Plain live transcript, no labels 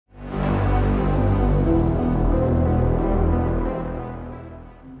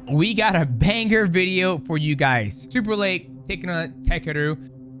we got a banger video for you guys. Superlek taking on Takeru.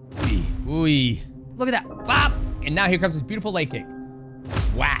 Ooh, look at that. Bop. And now here comes this beautiful leg kick.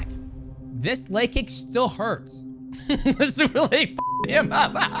 Whack. This leg kick still hurts. Superlek him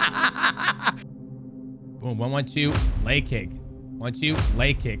up. Boom. 1-1-2. Leg kick. 1-2.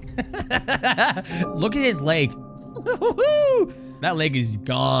 Leg kick. Look at his leg. That leg is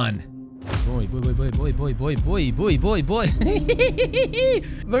gone. Boy. Look at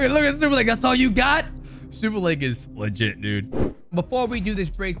Superlek. That's all you got? Superlek is legit, dude. Before we do this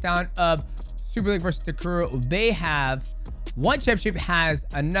breakdown of Superlek versus Takeru, they have one championship, has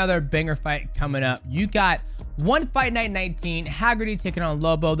another banger fight coming up. You got one Fight Night 19, Haggerty taking on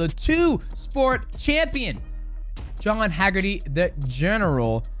Lobo, the two-sport champion. John Haggerty, the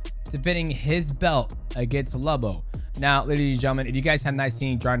general, defending his belt against Lobo. Now, ladies and gentlemen, if you guys have not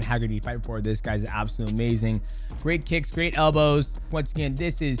seen John Haggerty fight before, this guy's absolutely amazing. Great kicks, great elbows. Once again,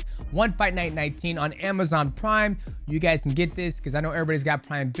 this is one Fight Night 19 on Amazon Prime. You guys can get this because I know everybody's got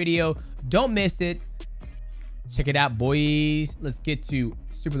Prime Video. Don't miss it. Check it out, boys. Let's get to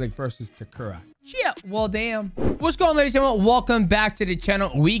Superlek versus Takeru. Yeah, well, damn. What's going on, ladies and gentlemen? Welcome back to the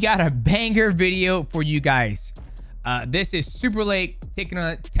channel. We got a banger video for you guys. This is Superlek taking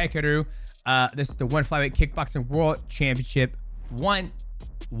on Takeru. This is the one Flyweight Kickboxing World Championship. One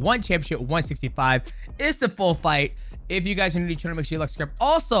championship, 165. It's the full fight. If you guys are new to the channel, make sure you like, subscribe.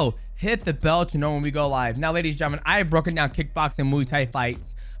 Also, hit the bell to know when we go live. Now, ladies and gentlemen, I have broken down kickboxing Muay Thai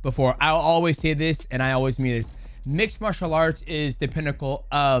fights before. I'll always say this, and I always mean this. Mixed martial arts is the pinnacle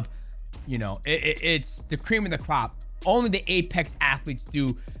of, you know, it's the cream of the crop. Only the apex athletes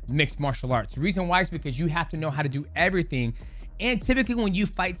do mixed martial arts. The reason why is because you have to know how to do everything. And typically when you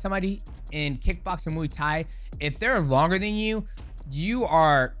fight somebody in kickboxing Muay Thai, if they're longer than you,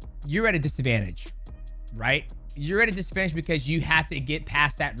 you're at a disadvantage, right? You're at a disadvantage because you have to get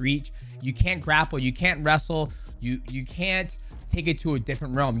past that reach. You can't grapple, you can't wrestle, you can't take it to a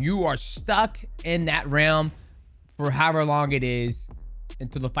different realm. You are stuck in that realm for however long it is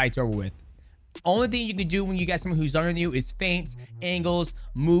until the fight's over with. Only thing you can do when you got someone who's younger than you is feints, angles,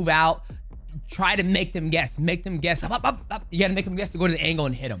 move out, try to make them guess. Make them guess. Up. You gotta make them guess to go to the angle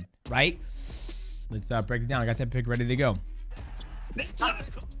and hit them, right? Let's break it down. I got that pick ready to go.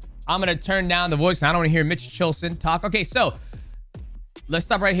 I'm gonna turn down the voice. I don't want to hear Mitch Chilson talk. Okay, so let's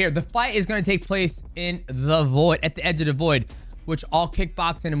stop right here. The fight is gonna take place in the void, at the edge of the void, which all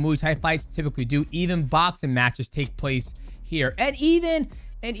kickboxing and Muay Thai fights typically do. Even boxing matches take place here, and even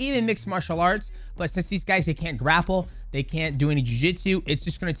mixed martial arts. But since these guys, they can't grapple, they can't do any jiu-jitsu, it's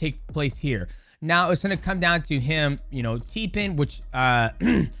just going to take place here. Now it's going to come down to him, you know, T-pin, which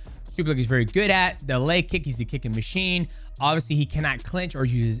Superlek is very good at. The leg kick, he's a kicking machine. Obviously he cannot clinch or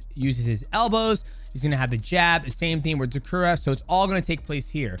uses his elbows. He's going to have the jab, the same thing with Takeru. So it's all going to take place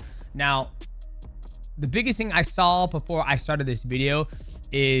here. Now the biggest thing I saw before I started this video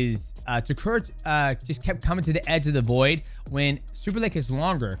is Takeru just kept coming to the edge of the void when Superlek is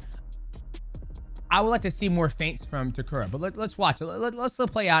longer. I would like to see more feints from Takeru, but let's watch it. Let's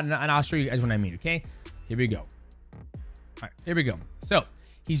play out, and I'll show you guys what I mean, okay? Here we go. All right, here we go. So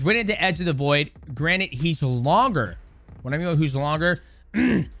he's waiting at the edge of the void. Granted, he's longer. When I mean who's longer,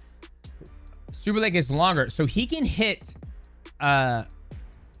 Superlek is longer, so he can hit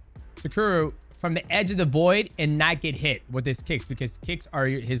Takeru from the edge of the void and not get hit with his kicks, because kicks are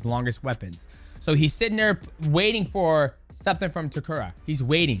his longest weapons. So he's sitting there waiting for something from Takeru. He's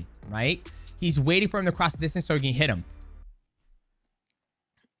waiting, right? He's waiting for him to cross the distance so he can hit him.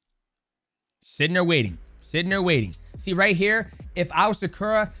 Sitting there waiting. See right here, if I was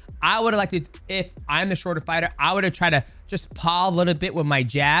Takeru, I would have liked to, if I'm the shorter fighter, I would have tried to just paw a little bit with my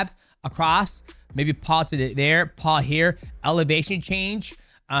jab across, maybe paw to there, paw here, elevation change,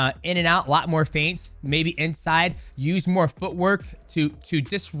 in and out, a lot more feints, maybe inside, use more footwork to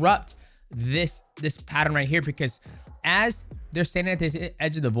disrupt this pattern right here, because as they're standing at this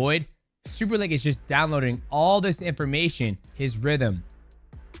edge of the void, Superlek is just downloading all this information, his rhythm,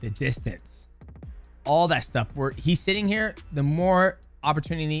 the distance, all that stuff. Where he's sitting here, the more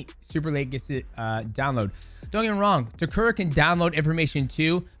opportunity Superlek gets to download. Don't get me wrong, Takeru can download information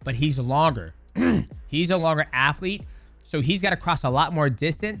too, but he's longer. He's a longer athlete, so he's got to cross a lot more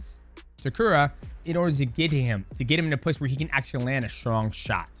distance, Takeru, in order to get him in a place where he can actually land a strong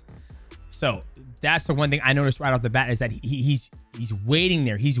shot. So that's the one thing I noticed right off the bat, is that he's waiting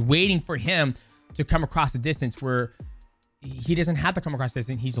there. He's waiting for him to come across the distance where he doesn't have to come across the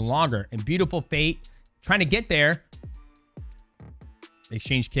distance. He's longer. And beautiful fate, trying to get there.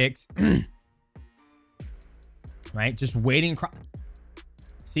 Exchange kicks. Right? Just waiting.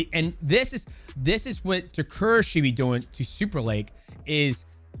 See, and this is what Takeru should be doing to Superlek, is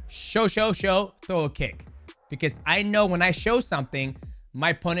show, throw a kick. Because I know when I show something, my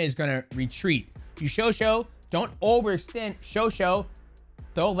opponent is going to retreat. You show, don't overextend. Show,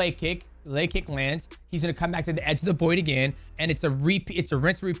 throw leg kick lands. He's going to come back to the edge of the void again. And it's a repeat. It's a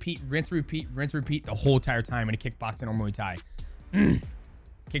rinse, repeat the whole entire time in a kickboxing or Muay Thai.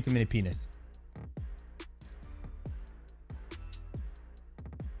 Kicked him in the penis.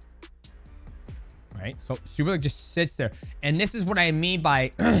 Right? So Superlek just sits there. And this is what I mean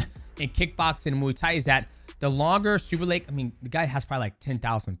by in kickboxing and Muay Thai is that the longer Superlek, I mean, the guy has probably like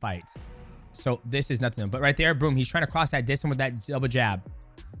 10,000 fights. So this is nothing. But right there, boom, he's trying to cross that distance with that double jab.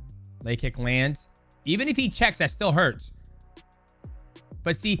 Leg kick lands. Even if he checks, that still hurts.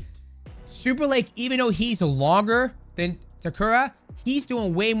 But see, Superlek, even though he's longer than Takeru, he's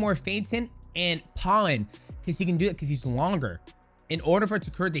doing way more feinting and pawing because he can do it because he's longer. In order for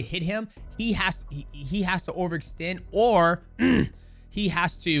Takeru to hit him, he has to overextend, or he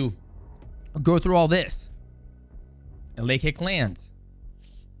has to go through all this. And leg kick lands.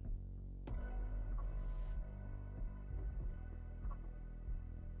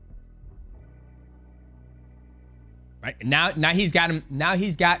 Right now he's got him. Now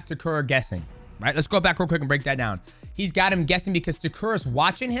he's got Takeru guessing. Right, let's go back real quick and break that down. He's got him guessing because Takeru's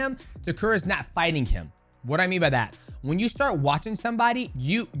watching him. Takeru's not fighting him. What I mean by that, when you start watching somebody,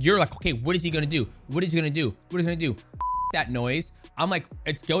 you're like, okay, what is he gonna do? What is he gonna do? What is he gonna do? That noise. I'm like,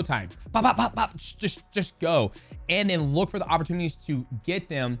 it's go time. Pop, pop, pop, pop. Just go, and then look for the opportunities to get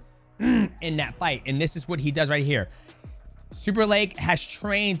them in that fight. And this is what he does right here. Superlek has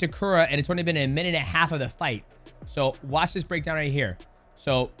trained Takeru, and it's only been a minute and a half of the fight. So watch this breakdown right here.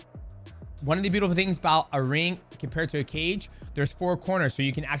 So one of the beautiful things about a ring compared to a cage, there's 4 corners, so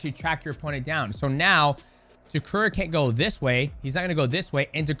you can actually track your opponent down. So now Takeru can't go this way. He's not going to go this way.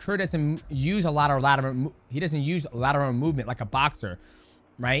 And Takeru doesn't use a lot of lateral. He doesn't use lateral movement like a boxer,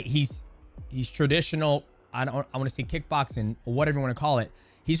 right? He's traditional. I want to say kickboxing or whatever you want to call it.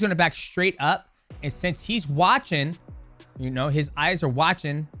 He's going to back straight up. And since he's watching, you know, his eyes are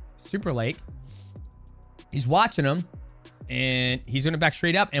watching Superlek. He's watching him, and he's going to back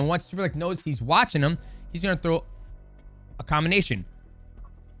straight up. And once Superlek knows he's watching him, he's going to throw a combination.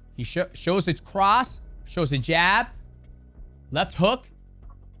 He shows its cross, shows the jab, left hook,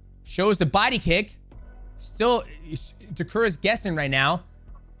 shows the body kick. Still, Takeru's guessing right now.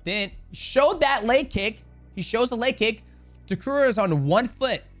 Then showed that leg kick. He shows the leg kick. Takeru is on 1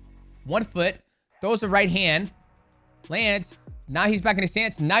 foot. 1 foot. Throws the right hand. Lands. Now he's back in his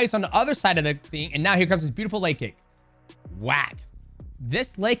stance. Now he's on the other side of the thing. And now here comes this beautiful leg kick. Whack.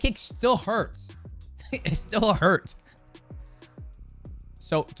 This leg kick still hurts. It still hurts.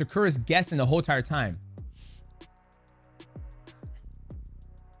 So Takeru is guessing the whole entire time.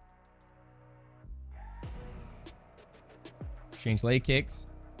 Exchange leg kicks.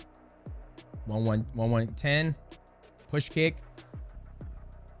 1-1-10. Push kick.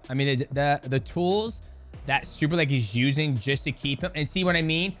 I mean, the tools that Superlek is using just to keep him. And see what I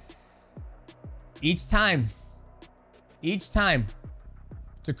mean? Each time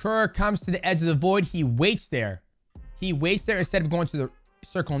Takeru comes to the edge of the void, he waits there. He waits there instead of going to the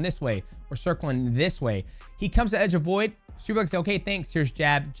circling this way or circling this way. He comes to the edge of void. Superlek says, okay, thanks. Here's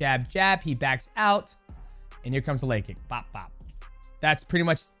jab, jab, jab. He backs out. And here comes the leg kick. Bop, bop. That's pretty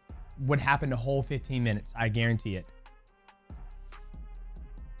much what happened the whole 15 minutes. I guarantee it.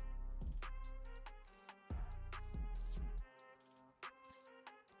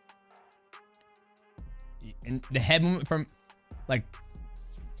 And the head movement from, like,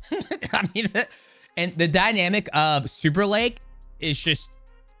 I mean, and the dynamic of Superlek is just,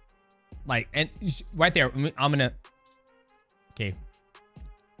 like, and right there, I'm gonna, okay,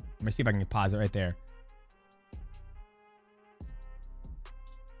 let me see if I can pause it right there.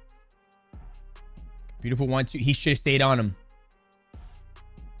 Beautiful 1-2. He should have stayed on him.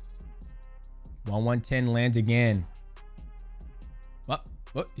 1-1-10 lands again.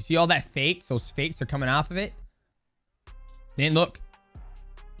 Look, you see all that fakes? Those fakes are coming off of it. Then look.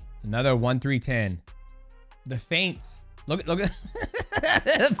 Another 1-3-10. The feints. Look at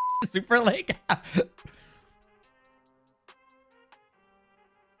Superlek.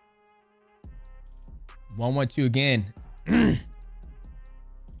 1-1-2 again.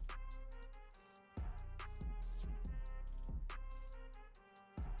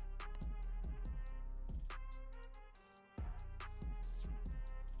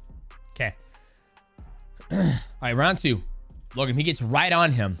 Okay. All right, round 2. Look, he gets right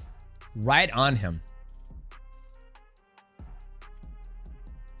on him. Right on him.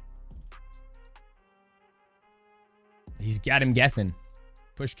 He's got him guessing.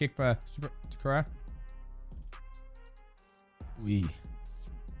 Push kick for Takeru.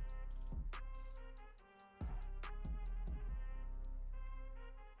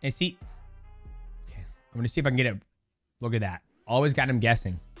 And see, okay, I'm gonna see if I can get it. Look at that. Always got him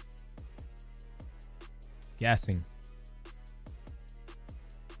guessing. Guessing.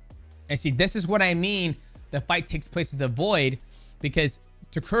 And see, this is what I mean. The fight takes place at the void because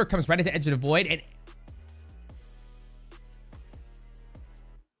Takeru comes right at the edge of the void and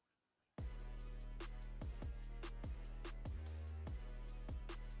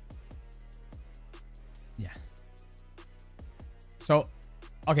yeah. So,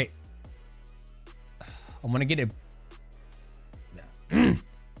 okay. I'm gonna get it.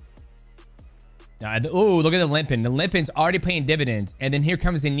 Oh, look at the limping. The limping's already paying dividends. And then here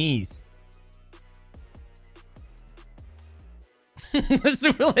comes the knees.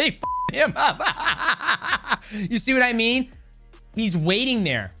 Superlek him up. You see what I mean? He's waiting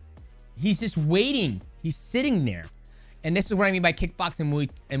there. He's just waiting. He's sitting there. And this is what I mean by kickboxing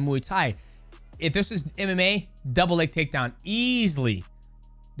and Muay Thai. If this is MMA, double leg takedown easily.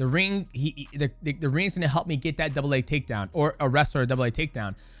 The ring, the ring's gonna help me get that double leg takedown, or a wrestler a double leg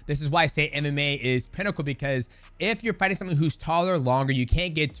takedown. This is why I say MMA is pinnacle, because if you're fighting someone who's taller, longer, you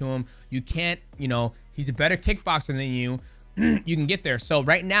can't get to him. You can't, you know, he's a better kickboxer than you. You can get there. So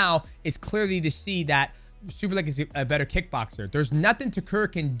right now, it's clearly to see that Superlek is a better kickboxer. There's nothing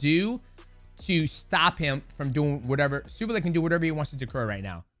Takeru can do to stop him from doing whatever. Superlek can do whatever he wants to Takeru right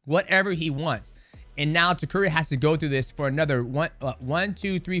now, whatever he wants. And now Takeru has to go through this for another one,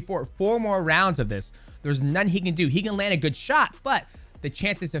 two, three, four more rounds of this. There's none he can do. He can land a good shot, but the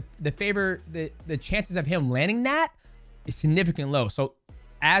chances of the chances of him landing that is significantly low. So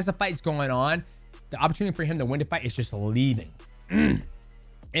as the fight's going on, the opportunity for him to win the fight is just leaving. In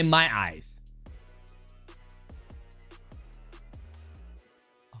my eyes.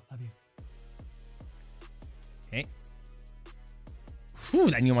 Oh, love you. Okay.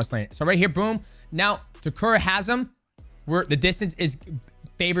 Whew, that you almost landed. So right here, boom. Now Takeru has him where the distance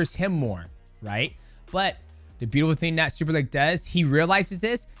favors him more, right? But the beautiful thing that Superlek does, he realizes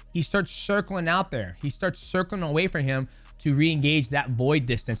this. He starts circling out there. He starts circling away from him to re-engage that void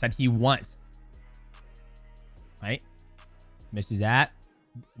distance that he wants. Right? Misses that.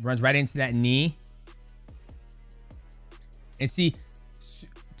 Runs right into that knee. And see,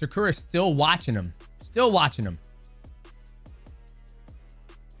 Takeru is still watching him. Still watching him.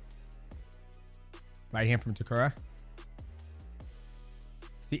 Right hand from Takeru.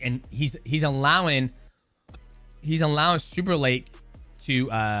 See, and he's allowing Superlek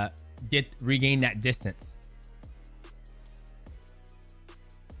to regain that distance.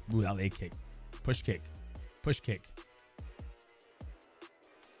 Ooh, that leg kick. Push kick. Push kick.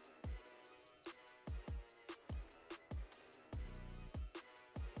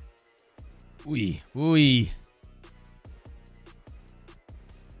 Ooh, ooh.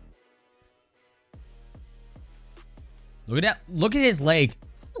 Look at that. Look at his leg.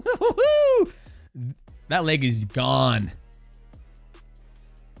 That leg is gone.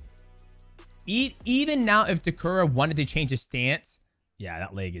 Even now, if Takeru wanted to change his stance, yeah,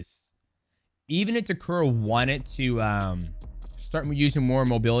 that leg is... Even if Takeru wanted to start using more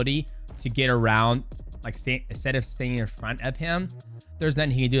mobility to get around, like instead of staying in front of him, there's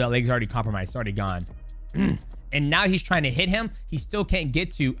nothing he can do. That leg's already compromised. It's already gone. And now he's trying to hit him. He still can't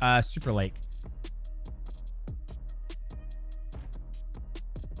get to Superlek.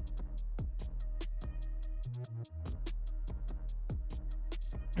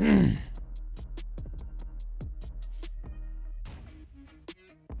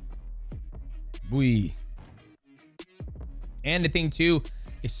 Boy. And the thing too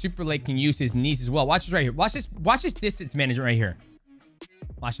is Superlek can use his knees as well. Watch this right here. Watch this distance management right here.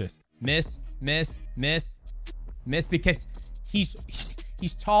 Watch this. Miss, miss, miss, miss, because he's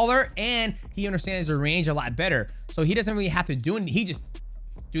taller and he understands the range a lot better. So he doesn't really have to do anything. He just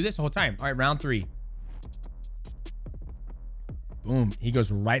do this the whole time. All right, round 3. Boom. He goes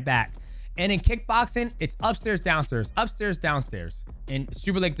right back. And in kickboxing, it's upstairs, downstairs, upstairs, downstairs. And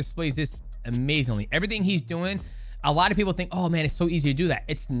Superlek displays this amazingly. Everything he's doing, a lot of people think, oh man, it's so easy to do that.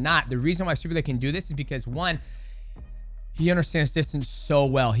 It's not. The reason why Superlek can do this is because, one, he understands distance so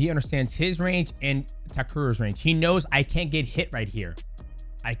well. He understands his range and Takeru's range. He knows I can't get hit right here.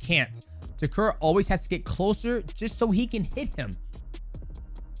 I can't. Takeru always has to get closer just so he can hit him.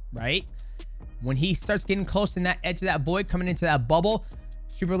 Right? When he starts getting close in that edge of that void, coming into that bubble,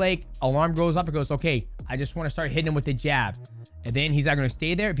 Superlek, alarm goes up. It goes, okay, I just want to start hitting him with the jab. And then he's not going to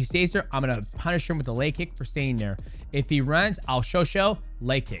stay there. If he stays there, I'm going to punish him with the leg kick for staying there. If he runs, I'll show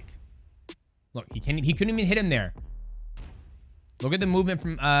leg kick. Look, he couldn't even hit him there. Look at the movement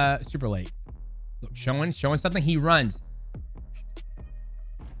from Superlek. Look, showing something. He runs.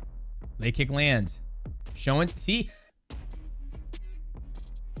 Leg kick lands. Showing, see?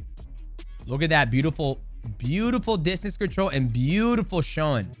 Look at that beautiful, beautiful distance control and beautiful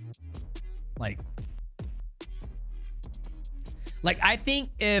showing. Like I think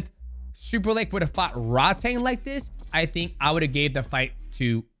if Superlek would have fought Rodtang like this, I think I would have gave the fight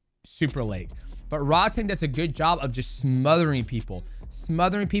to Superlek. But Rodtang does a good job of just smothering people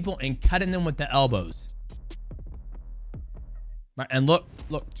and cutting them with the elbows. Right, and look,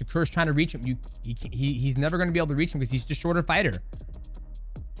 Takeru's trying to reach him. He's never going to be able to reach him because he's just a shorter fighter.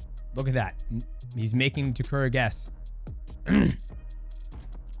 Look at that. He's making Takeru guess.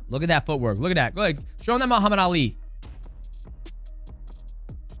 Look at that footwork. Look at that. Go ahead. Show him that Muhammad Ali.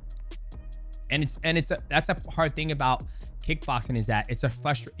 And that's a hard thing about kickboxing is that it's a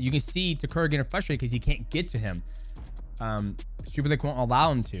you can see Takeru getting frustrated because he can't get to him. Superlek won't allow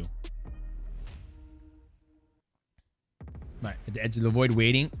him to. Right, at the edge of the void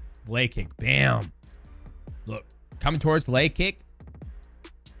waiting. Leg kick. Bam. Look. Coming towards leg kick.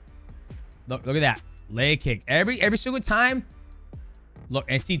 Look at that. Leg kick. Every single time. Look,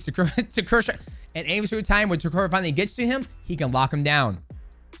 and see Takeru and every single time when Takeru finally gets to him, he can lock him down.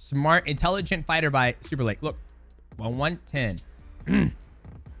 Smart, intelligent fighter by Superlek. Look. 1-1-10.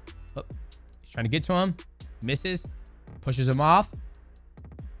 Oh, he's trying to get to him. Misses. Pushes him off.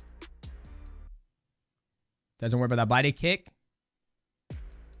 Doesn't worry about that body kick.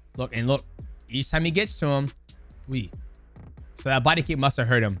 Look. Each time he gets to him. So that body kick must have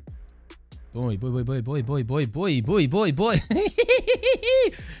hurt him. Boy. Look at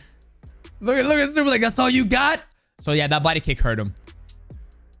Superlek. That's all you got? So yeah, that body kick hurt him.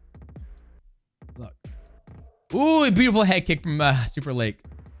 Look. Ooh, a beautiful head kick from Superlek.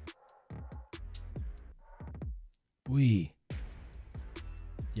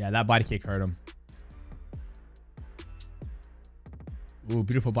 Yeah, that body kick hurt him. Ooh,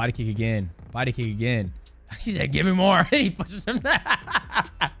 beautiful body kick again. Body kick again. He said, give me more. He pushes him.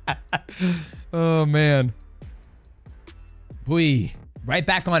 Oh, man. Right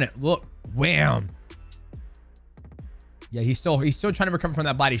back on it. Look. Wham. Yeah, he's still trying to recover from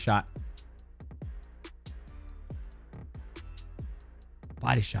that body shot.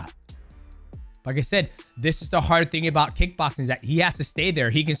 Body shot. Like I said, this is the hard thing about kickboxing is that he has to stay there.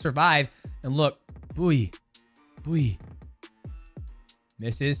 He can survive. And look.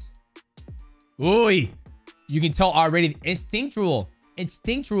 Misses. You can tell already. Instinctual.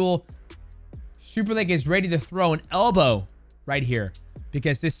 Superlek is ready to throw an elbow right here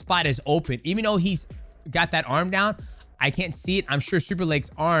because this spot is open. Even though he's got that arm down, I can't see it. I'm sure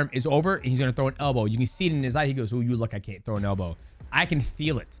Superlek's arm is over and he's going to throw an elbow. You can see it in his eye. He goes, oh, you look, I can't throw an elbow. I can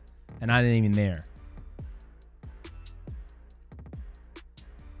feel it. And I'm not even there.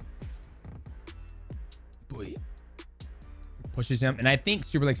 Pushes him. And I think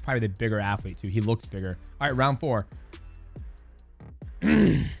Superlek's probably the bigger athlete too. He looks bigger. All right, round 4.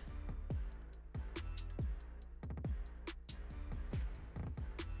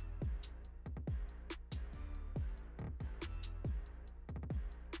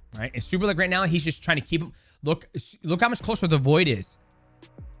 Right, and Superlek right now, he's just trying to keep him. Look how much closer the void is.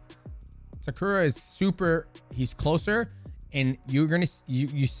 Takeru is he's closer, and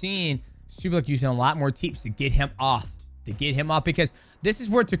you're seeing Superlek using a lot more teeps to get him off. Because this is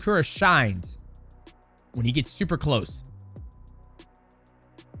where Takeru shines when he gets super close.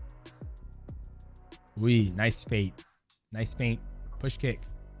 Nice feint. Push kick.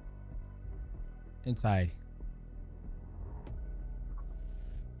 Inside.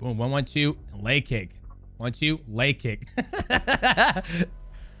 Boom. 1-1-2. Leg kick. 1-2. Leg kick.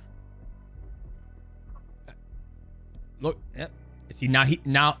 Look. Yep. See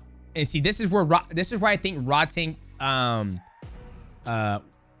now and see this is where I think Rodtang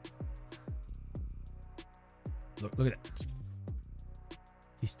look at that.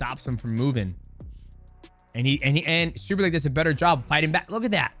 He stops him from moving. And Superlek does a better job fighting back. Look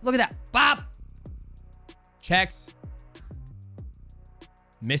at that. Bop. Checks.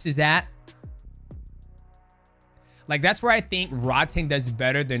 Misses that. Like, that's where I think Rodtang does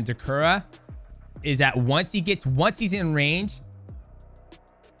better than Takeru. Is that once he's in range.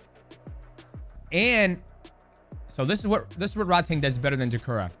 And so this is what Rodtang does better than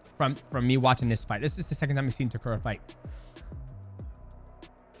Takeru from me watching this fight. This is the second time I've seen Takeru fight.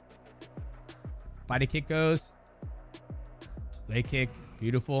 Body kick goes. Leg kick.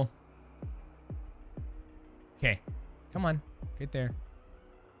 Beautiful. Okay. Come on. Get there.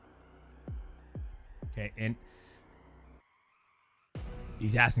 Okay. And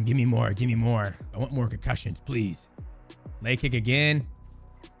he's asking, give me more. Give me more. I want more concussions, please. Leg kick again.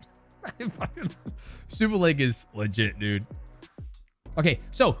 Superlek is legit, dude. Okay.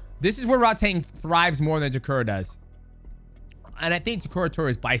 So this is where Rodtang thrives more than Takeru does. And I think Takeru tore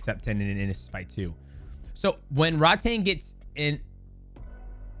his bicep tendon in this fight too. So when Rodtang gets in,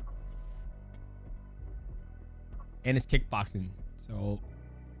 and it's kickboxing. So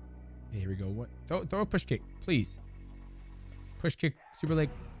here we go. What? Throw a push kick, please. Push kick, super leg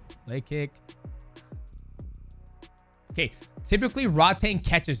kick. Okay, typically Rodtang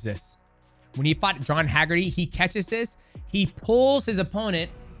catches this. When he fought John Haggerty, he catches this. He pulls his opponent.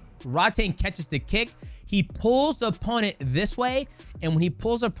 Rodtang catches the kick. He pulls the opponent this way. And when he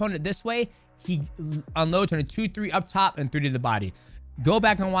pulls the opponent this way, he unloads on a 2-3 up top and 3 to the body. Go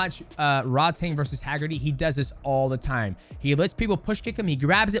back and watch Rodtang versus Haggerty. He does this all the time. He lets people push kick him. He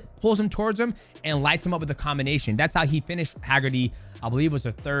grabs it, pulls him towards him, and lights him up with a combination. That's how he finished Haggerty. I believe it was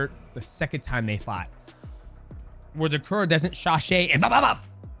the second time they fought. Where Takeru doesn't sashay and bop, bop, bop,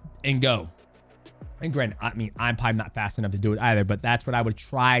 and go. And granted, I mean, I'm probably not fast enough to do it either, but that's what I would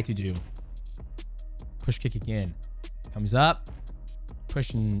try to do. Push kick again. Comes up.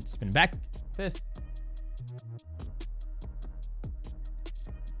 Push and spin back. Fist.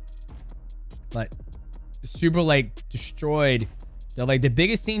 But Superlek destroyed the leg. The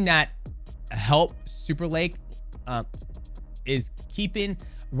biggest thing that helped Superlek is keeping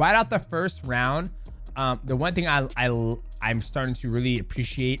right out the first round. The one thing I'm starting to really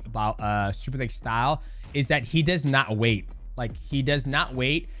appreciate about Superlek's style is that he does not wait. Like, he does not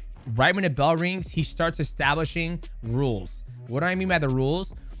wait. Right when the bell rings, he starts establishing rules. What do I mean by the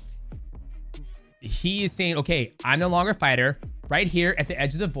rules? He is saying, okay, I'm no longer a fighter. Right here at the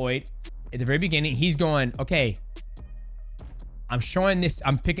edge of the void, at the very beginning, he's going, okay, I'm showing this,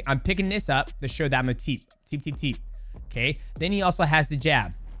 I'm picking this up to show that I'm a teep. Okay. Then he also has the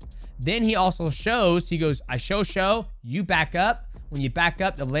jab. Then he also shows, he goes, I show, you back up. When you back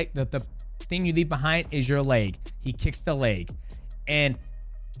up, the leg, the thing you leave behind is your leg. He kicks the leg. And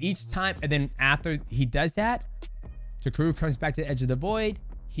each time, and then after he does that, Takeru comes back to the edge of the void.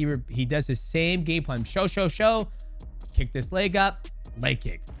 He does the same game plan. Show, kick this leg up, leg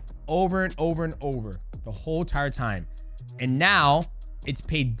kick. Over and over and over the whole entire time. And now it's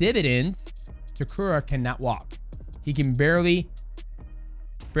paid dividends. Takeru cannot walk. He can barely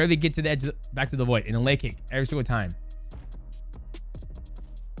get to the edge, back to the void in a leg kick every single time.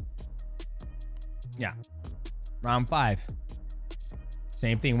 Yeah. Round 5.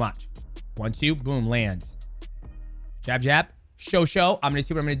 Same thing, watch. 1-2, boom, lands. Jab, show. I'm gonna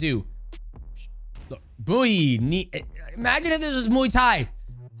see what I'm gonna do. Look, boy, knee. Imagine if this was Muay Thai.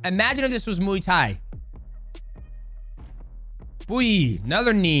 Imagine if this was Muay Thai. Boy,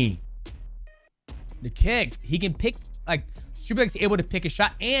 another knee. The kick. He can pick, like, Superlek's able to pick a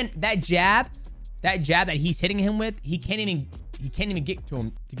shot. And that jab that he's hitting him with, he can't even get to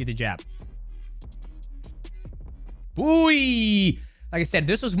him to get the jab. Boy. Like I said,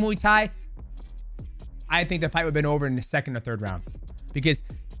 this was Muay Thai. I think the fight would have been over in the second or third round. Because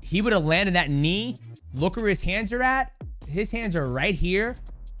he would have landed that knee. Look where his hands are at. His hands are right here.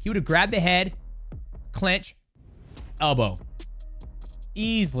 He would have grabbed the head, clinch, elbow.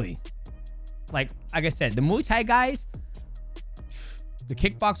 Easily. Like I said, the Muay Thai guys, the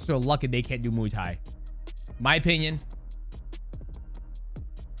kickboxers are lucky they can't do Muay Thai. My opinion.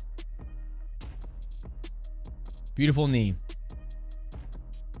 Beautiful knee.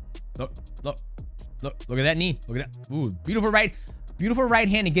 Look at that knee. Look at that. Ooh, beautiful right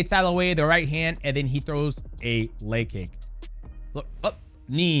hand. He gets out of the way of the right hand, and then he throws a leg kick. Look, up,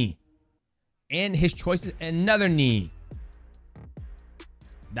 knee. And his choices, another knee.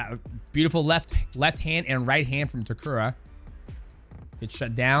 That beautiful left hand and right hand from Takeru. Gets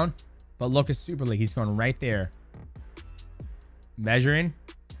shut down. But look at Superlek. He's going right there. Measuring.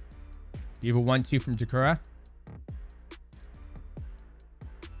 Beautiful 1-2 from Takeru.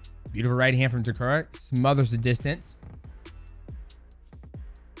 Beautiful right hand from Takeru. Smothers the distance.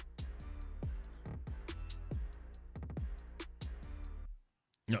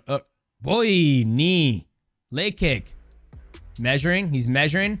 Boy, knee. Leg kick. Measuring. He's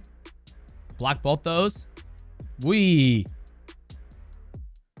measuring. Block both those. Wee.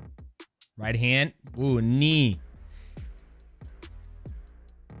 Right hand. Ooh, knee.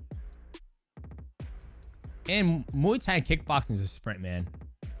 And Muay Thai kickboxing is a sprint, man.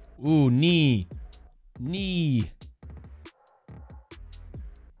 Ooh, knee.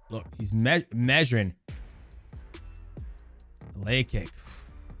 Look, he's measuring. Leg kick.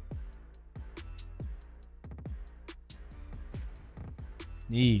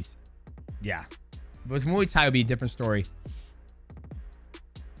 Knees. Yeah. But Muay Thai would be a different story.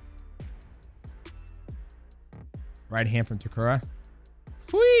 Right hand from Takeru.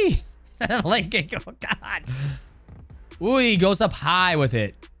 Whee! Leg kick. Oh, God. Ooh, he goes up high with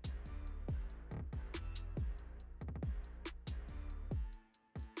it.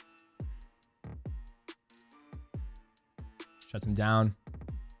 Shuts him down.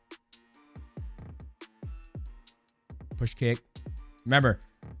 Push kick. Remember,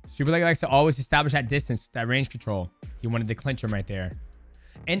 Superlek likes to always establish that distance, that range control. He wanted to clinch him right there.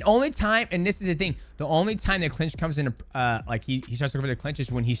 And only time, and this is the thing, the only time that clinch comes into, like he starts looking for the clinch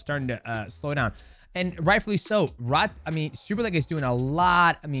is when he's starting to slow down. And rightfully so. Superlek is doing a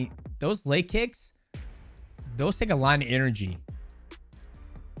lot. I mean, those leg kicks, those take a lot of energy.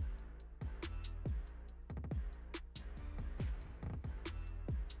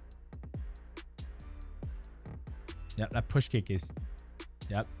 Yep, that push kick is,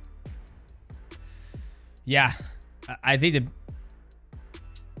 yep. Yeah, I think the,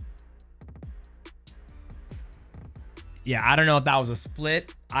 yeah, I don't know if that was a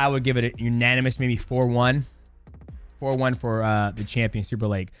split. I would give it a unanimous, maybe 4-1. 4-1 for the champion,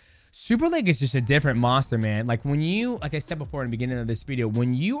 Superlek. Superlek is just a different monster, man. Like when you, like I said before in the beginning of this video,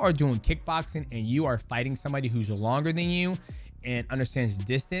 when you are doing kickboxing and you are fighting somebody who's longer than you and understands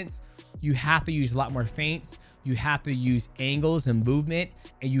distance, you have to use a lot more feints. You have to use angles and movement,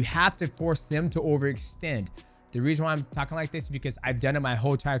 and you have to force them to overextend. The reason why I'm talking like this is because I've done it my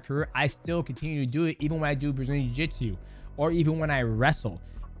whole entire career. I still continue to do it even when I do Brazilian Jiu-Jitsu or even when I wrestle.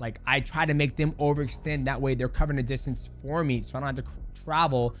 Like I try to make them overextend. That way they're covering the distance for me, so I don't have to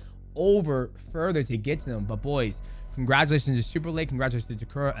travel over further to get to them. But boys, congratulations to Superlek. Congratulations to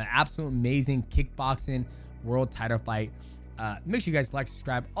Takeru. An absolute amazing kickboxing world title fight. Make sure you guys like,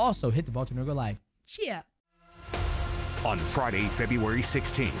 subscribe. Also, hit the bell to go live. Cheer. On Friday, February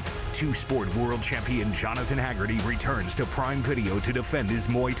 16th, two-sport world champion Jonathan Haggerty returns to Prime Video to defend his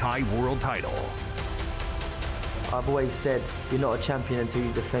Muay Thai world title. I've always said you're not a champion until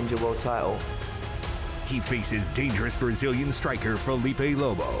you defend your world title. He faces dangerous Brazilian striker Felipe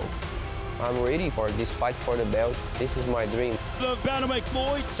Lobo. I'm ready for this fight for the belt. This is my dream. The Bantamweight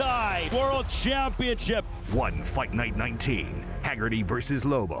Muay Thai World Championship. One Fight Night 19, Haggerty versus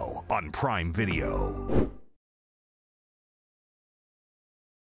Lobo on Prime Video.